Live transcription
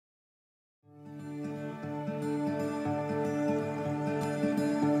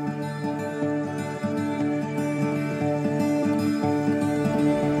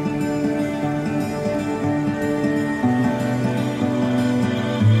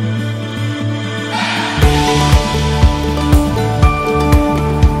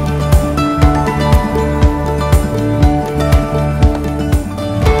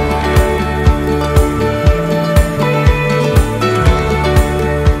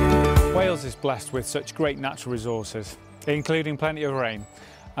is blessed with such great natural resources, including plenty of rain,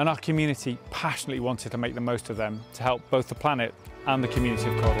 and our community passionately wanted to make the most of them to help both the planet and the community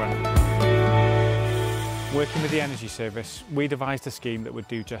of Corwen. Working with the Energy Service, we devised a scheme that would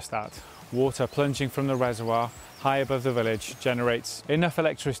do just that. Water plunging from the reservoir high above the village generates enough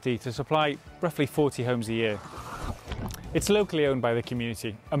electricity to supply roughly 40 homes a year. It's locally owned by the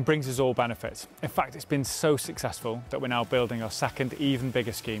community and brings us all benefit. In fact, it's been so successful that we're now building our second, even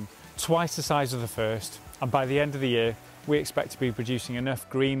bigger scheme, twice the size of the first, and by the end of the year, we expect to be producing enough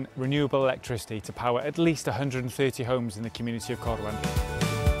green, renewable electricity to power at least 130 homes in the community of Corwen.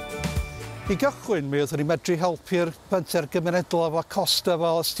 I gychwyn, mi oeddwn ni medru helpu'r bynter gymunedol efo costa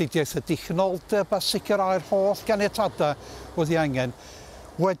fel astudiaeth y dichnoldeb a sicrhau'r holl ganiatadau oedd ei angen.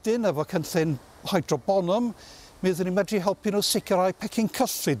 Wedyn, efo cynllun Bonwm, mi oeddwn ni medru helpu nhw sicrhau pecyn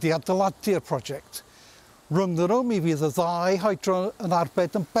cyllid i adeiladu'r prosiect. Rhyngddyn nhw, mi fydd y ddau hydro yn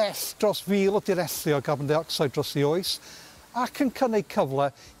arbed yn bell dros 1000 o direllu o carbon dioxide dros ei oes ac yn cynnig cyfle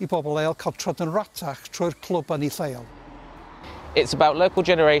i bobl leol cael trod yn ratach trwy'r clwb yn ei lleol. It's about local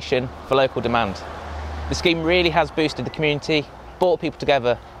generation for local demand. The scheme really has boosted the community, brought people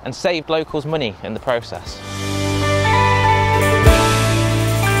together and saved locals money in the process.